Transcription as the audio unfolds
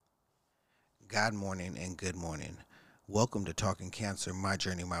God morning and good morning. Welcome to Talking Cancer, My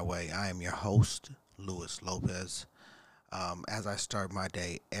Journey, My Way. I am your host, Luis Lopez. As I start my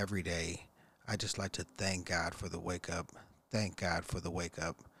day every day, I just like to thank God for the wake up. Thank God for the wake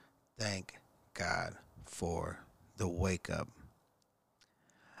up. Thank God for the wake up.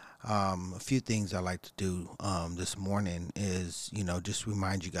 A few things I like to do this morning is, just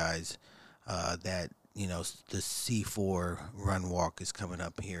remind you guys that, the C4 run walk is coming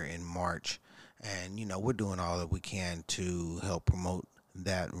up here in March. And, we're doing all that we can to help promote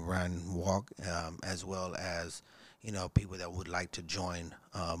that run walk, as well as, people that would like to join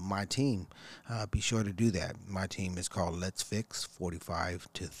my team. Be sure to do that. My team is called Let's Fix 45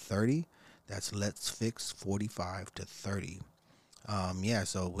 to 30. That's Let's Fix 45 to 30.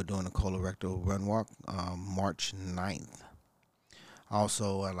 So we're doing a colorectal run walk March 9th.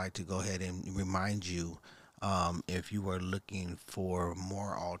 Also, I'd like to go ahead and remind you, if you are looking for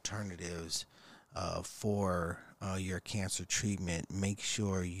more alternatives for your cancer treatment, make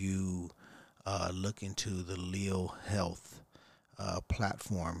sure you look into the Leo Health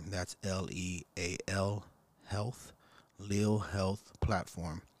platform. That's LEAL Health, Leo Health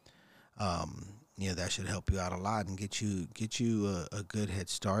platform. That should help you out a lot and get you a good head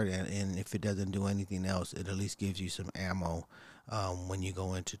start. And if it doesn't do anything else, it at least gives you some ammo when you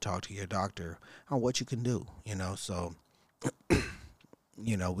go in to talk to your doctor on what you can do. So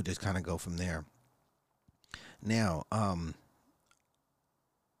we just kind of go from there. Now,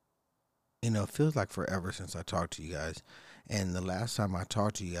 it feels like forever since I talked to you guys, and the last time I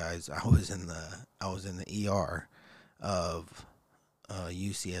talked to you guys, I was in the ER of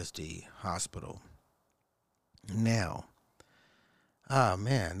UCSD hospital. Now,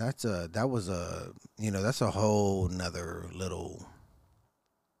 man, that's a whole nother little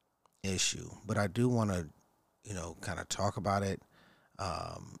issue. But I do want to, kind of talk about it.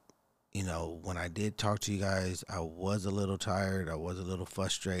 Um, when I did talk to you guys, I was a little tired. I was a little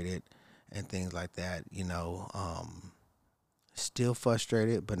frustrated and things like that. Still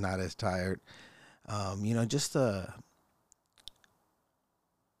frustrated, but not as tired. Just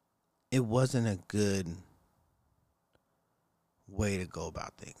it wasn't a good way to go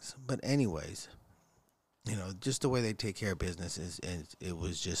about things. But anyways, just the way they take care of business is it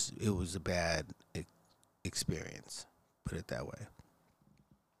was a bad experience. Put it that way.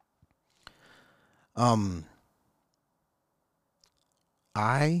 Um,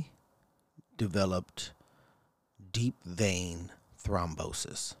 I developed deep vein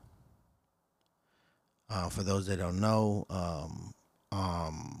thrombosis. For those that don't know,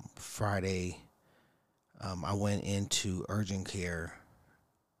 Friday, I went into urgent care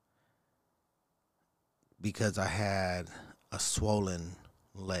because I had a swollen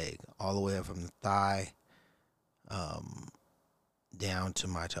leg all the way up from the thigh um, down to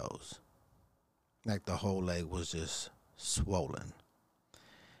my toes. Like the whole leg was just swollen.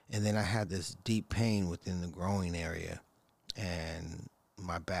 And then I had this deep pain within the groin area and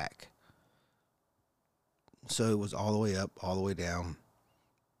my back. So it was all the way up, all the way down.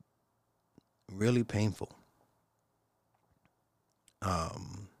 Really painful.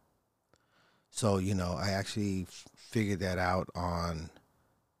 Um, I actually figured that out on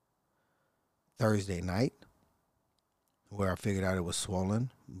Thursday night, where I figured out it was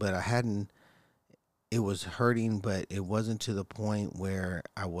swollen, but I hadn't. It was hurting, but it wasn't to the point where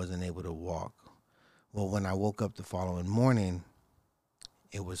I wasn't able to walk. Well, when I woke up the following morning,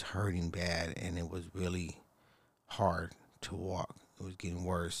 it was hurting bad, and it was really hard to walk. It was getting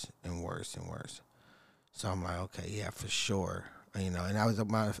worse and worse and worse. So I'm like, okay, yeah, for sure. And as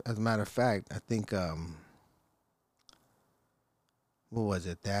a matter of fact, I think, what was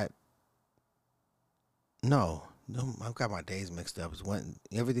it? No, I've got my days mixed up. It's when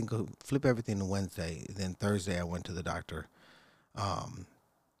everything flip everything to Wednesday. Then Thursday I went to the doctor. Um,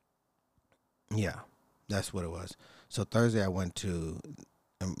 yeah, that's what it was. So Thursday I went to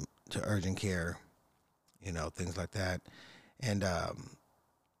urgent care, things like that, and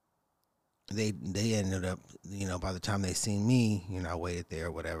they ended up, by the time they seen me, I waited there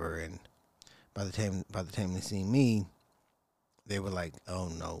or whatever, and by the time they seen me, they were like, oh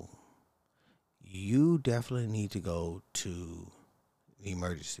no, you definitely need to go to the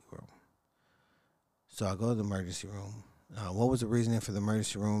emergency room. So I go to the emergency room. What was the reasoning for the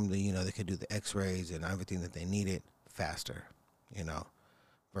emergency room? They could do the X-rays and everything that they needed faster, you know,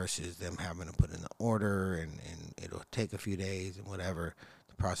 versus them having to put in the order and it'll take a few days and whatever.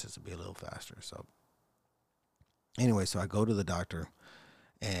 The process will be a little faster. So anyway, so I go to the doctor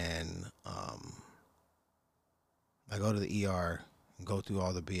and I go to the ER and go through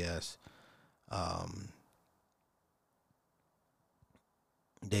all the BS. Um,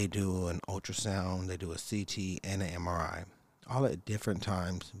 They do an ultrasound, they do a CT and an MRI, all at different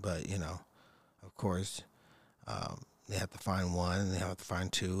times. But of course, they have to find one, and they have to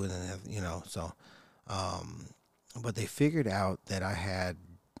find two, and then they have, so. Um, but they figured out that I had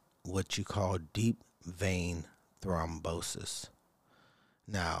what you call deep vein thrombosis.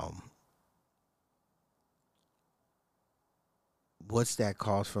 Now, what's that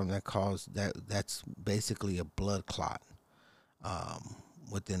caused from? That's basically a blood clot um,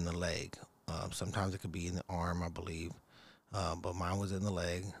 within the leg. Sometimes it could be in the arm, I believe, but mine was in the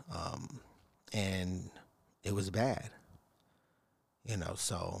leg, and it was bad.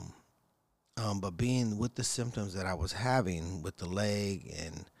 So but being with the symptoms that I was having with the leg,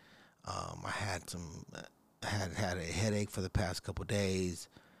 and I had had a headache for the past couple days,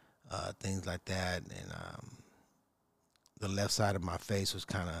 things like that, and the left side of my face was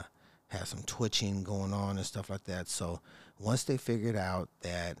kind of had some twitching going on and stuff like that. So once they figured out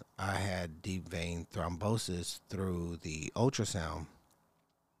that I had deep vein thrombosis through the ultrasound,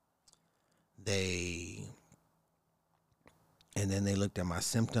 they and then they looked at my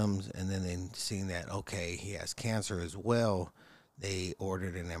symptoms, and then they seen that okay, he has cancer as well. They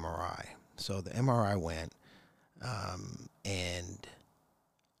ordered an MRI. So the MRI went, and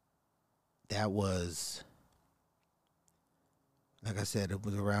that was, like I said, it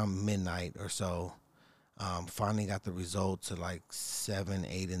was around midnight or so. Finally got the results at like 7,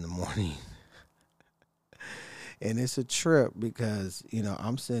 8 in the morning. And it's a trip because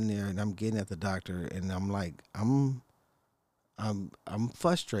I'm sitting there and I'm getting at the doctor, and I'm like, I'm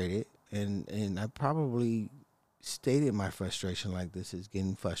frustrated, and I probably stated my frustration like this is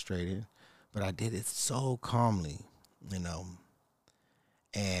getting frustrated, but I did it so calmly, you know.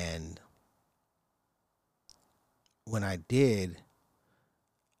 And when I did,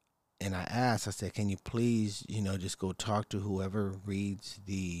 and I asked, I said, "Can you please, just go talk to whoever reads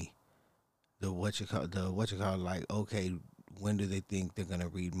the what you call like, okay, when do they think they're gonna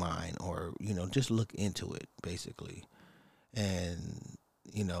read mine, or just look into it, basically." And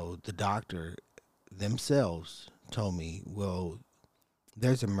the doctor themselves told me, well,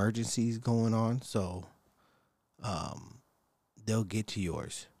 there's emergencies going on, so um, they'll get to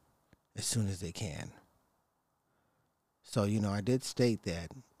yours as soon as they can. So I did state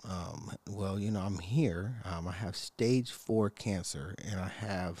that. Well, I'm here. I have stage 4 cancer, and I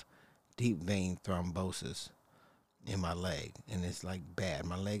have deep vein thrombosis in my leg, and it's like bad.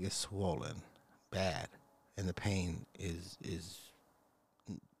 My leg is swollen, bad, and the pain is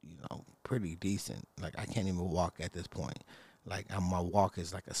pretty decent. Like I can't even walk at this point. Like my walk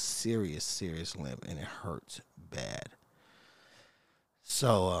is like a serious limp, and it hurts bad.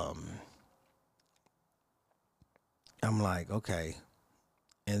 So I'm like, okay.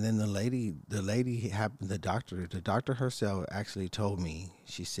 And then the doctor herself actually told me.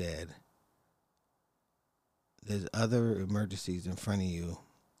 She said, "There's other emergencies in front of you,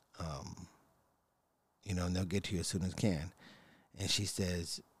 um, and they'll get to you as soon as can." And she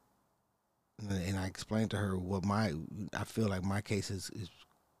says, and I explained to her what I feel like my case is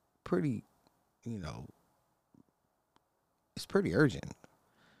pretty, you know, it's pretty urgent.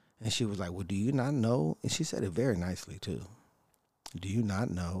 And she was like, "Well, do you not know?" And she said it very nicely too. "Do you not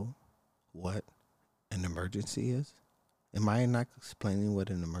know what an emergency is? Am I not explaining what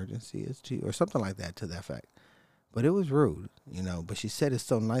an emergency is to you?" Or something like that to that fact. But it was rude. But she said it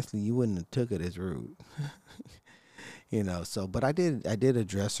so nicely, you wouldn't have took it as rude. So, but I did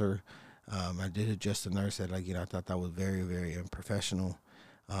address her. I did address the nurse. That, like, I thought that was very, very unprofessional.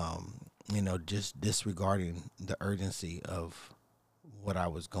 Just disregarding the urgency of what I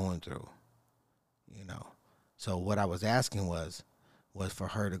was going through. You know, so what I was asking was for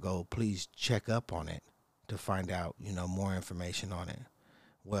her to go, please check up on it to find out, more information on it.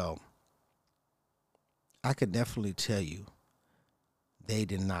 Well, I could definitely tell you they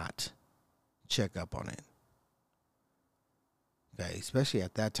did not check up on it. Okay, especially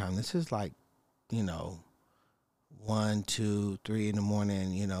at that time. This is like, you know, 1, 2, 3 in the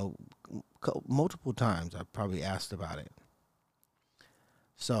morning. Multiple times I probably asked about it.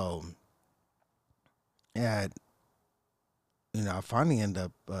 So, yeah, I finally end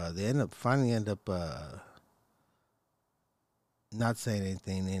up. They not saying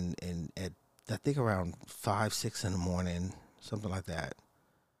anything, and at I think around 5, 6 in the morning, something like that.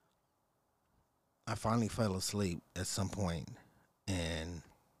 I finally fell asleep at some point, and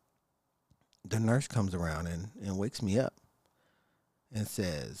the nurse comes around and wakes me up and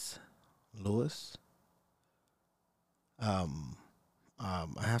says, "Lewis, um, I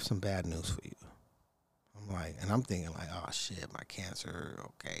have some bad news for you." I'm like, and I'm thinking like, "Oh shit, my cancer.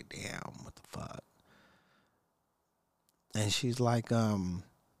 Okay, damn, what the fuck?" And she's like,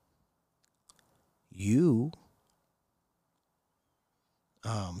 You,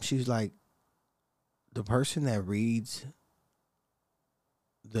 she's like, the person that reads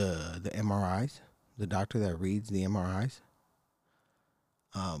the MRIs, the doctor that reads the MRIs,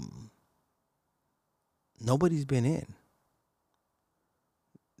 um, nobody's been in.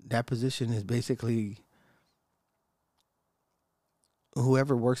 That position is basically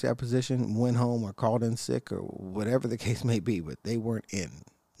whoever works that position went home or called in sick or whatever the case may be, but they weren't in.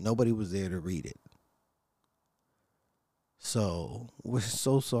 Nobody was there to read it. So we're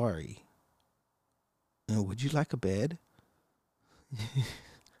so sorry. And would you like a bed?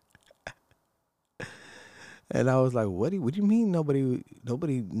 And I was like, what do you mean nobody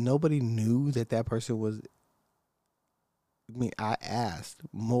knew that that person was? I mean, I asked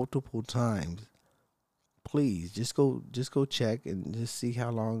multiple times, please just go check and just see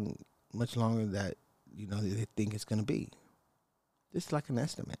how much longer that they think it's gonna be. Just like an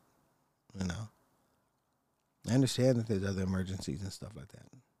estimate, you know. I understand that there's other emergencies and stuff like that.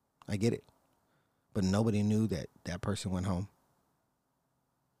 I get it, but nobody knew that that person went home.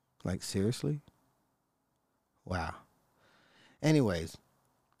 Like seriously? Wow. Anyways,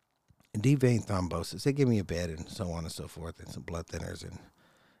 deep vein thrombosis. They give me a bed and so on and so forth, and some blood thinners. And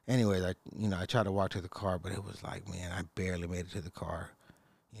anyways, I tried to walk to the car, but it was like, man, I barely made it to the car.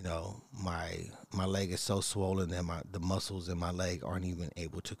 My leg is so swollen that the muscles in my leg aren't even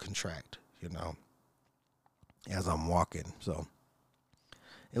able to contract. As I'm walking. So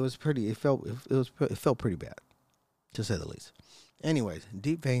it was pretty. It felt pretty bad, to say the least. Anyways,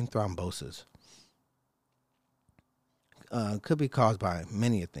 deep vein thrombosis could be caused by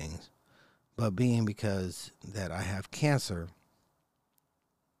many things, but being because that I have cancer,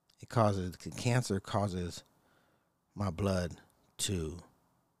 cancer causes my blood to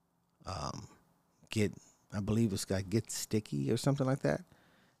get, I believe it's got get sticky or something like that,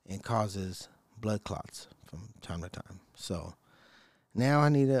 and causes blood clots from time to time. So now I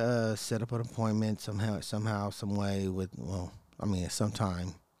need to set up an appointment somehow, some way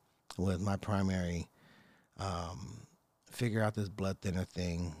sometime with my primary, figure out this blood thinner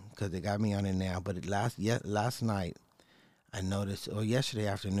thing because they got me on it now. But last night I noticed, or yesterday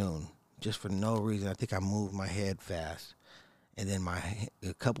afternoon, just for no reason, I think I moved my head fast, and then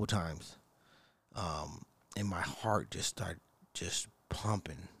a couple times, and my heart just started just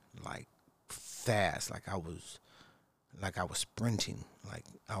pumping like fast, like I was sprinting, like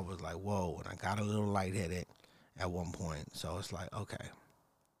I was like, whoa, and I got a little lightheaded at one point. So it's like, okay,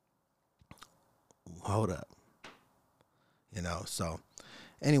 hold up, So,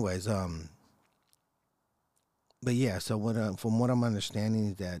 anyways, but yeah, so from what I'm understanding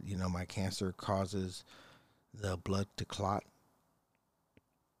is that my cancer causes the blood to clot,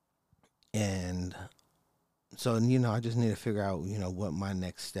 and so I just need to figure out what my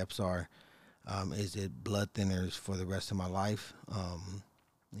next steps are. Is it blood thinners for the rest of my life?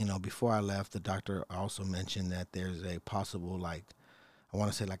 Before I left, the doctor also mentioned that there's a possible, like, I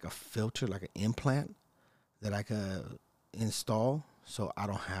want to say like a filter, like an implant that I could install so I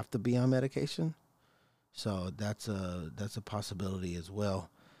don't have to be on medication. So that's a possibility as well.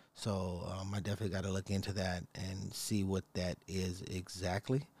 So I definitely got to look into that and see what that is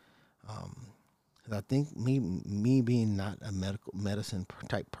exactly. Um, 'Cause I think me being not a medical medicine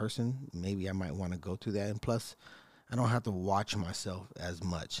type person, maybe I might want to go through that. And plus, I don't have to watch myself as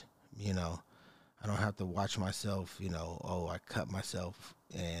much. You know, I don't have to watch myself. Oh, I cut myself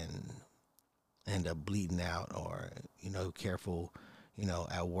and end up bleeding out, or careful.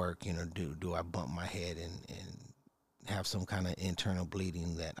 At work. Do I bump my head and have some kind of internal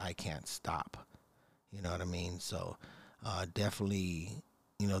bleeding that I can't stop? You know what I mean? So definitely,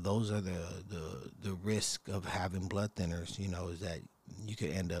 those are the risk of having blood thinners. Is that you could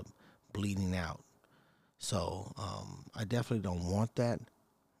end up bleeding out. So I definitely don't want that.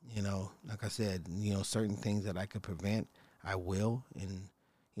 Like I said, certain things that I could prevent, I will. And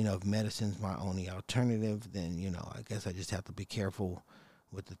if medicine's my only alternative, then I guess I just have to be careful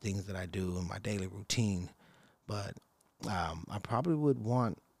with the things that I do in my daily routine. But I probably would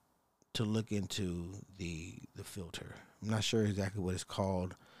want to look into the filter. I'm not sure exactly what it's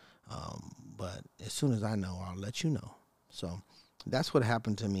called, but as soon as I know, I'll let you know. So that's what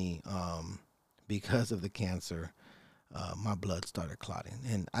happened to me because of the cancer. My blood started clotting,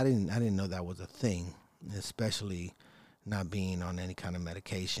 and I didn't know that was a thing, especially not being on any kind of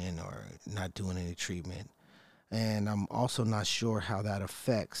medication or not doing any treatment. And I'm also not sure how that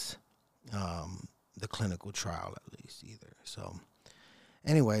affects the clinical trial, at least either. So,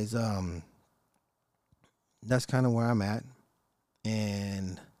 anyways, that's kind of where I'm at,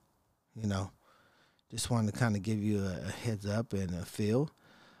 and you know, just wanted to kind of give you a heads up and a feel.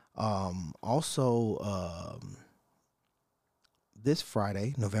 Also, this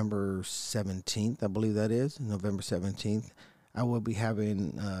Friday, November 17th, I believe that is, November 17th, I will be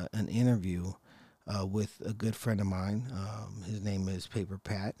having an interview with a good friend of mine. His name is Paper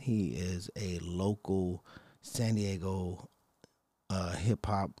Pat. He is a local San Diego hip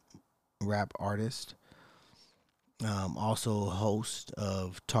hop rap artist, also host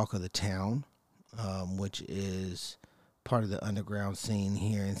of Talk of the Town, which is part of the underground scene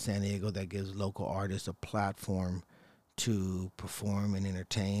here in San Diego that gives local artists a platform to perform and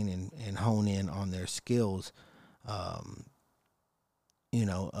entertain and hone in on their skills, um,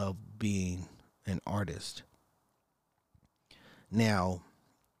 of being an artist. Now,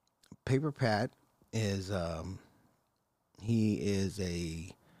 Paper Pat is he is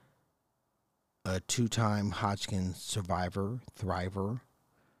a two-time Hodgkin survivor, thriver.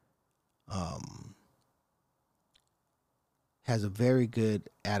 Um, has a very good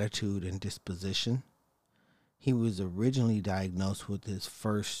attitude and disposition. He was originally diagnosed with his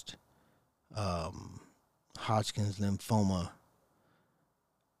first um, Hodgkin's lymphoma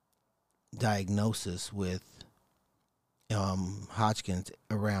diagnosis with Hodgkin's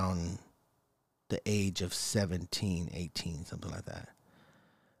around the age of 17, 18, something like that.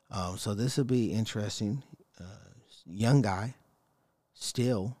 So this will be interesting. Uh, Young guy,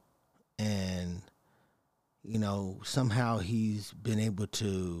 still, and somehow he's been able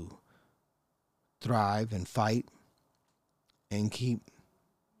to thrive and fight and keep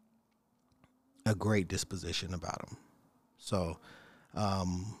a great disposition about him. So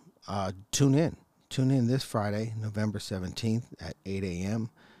um, tune in. Tune in this Friday, November 17th at 8 a.m.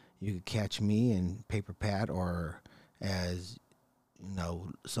 You can catch me and Paper Pat, or as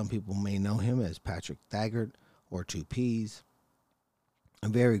some people may know him as Patrick Thaggart or Two P's. A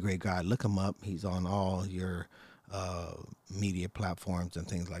very great guy. Look him up. He's on all your uh, media platforms and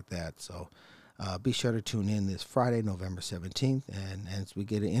things like that. So be sure to tune in this Friday, November 17th, and as we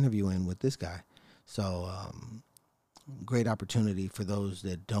get an interview in with this guy. So great opportunity for those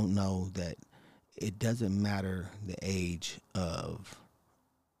that don't know that it doesn't matter the age of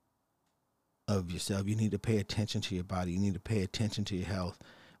yourself. You need to pay attention to your body. You need to pay attention to your health.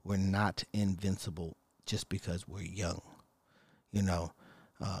 We're not invincible just because we're young, you know.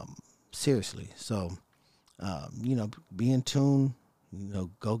 Um, Seriously. So, be in tune.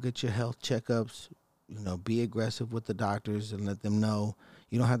 Go get your health checkups. Be aggressive with the doctors and let them know.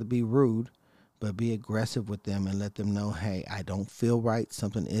 You don't have to be rude, but be aggressive with them and let them know, hey, I don't feel right.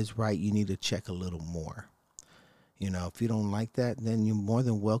 Something is right. You need to check a little more. If you don't like that, then you're more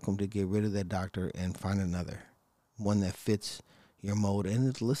than welcome to get rid of that doctor and find another one that fits your mode and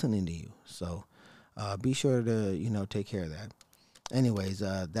is listening to you. So be sure to, take care of that. Anyways,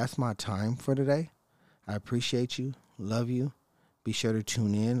 that's my time for today. I appreciate you. Love you. Be sure to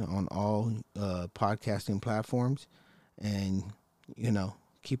tune in on all podcasting platforms and,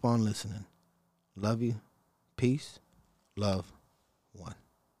 keep on listening. Love you. Peace. Love. One.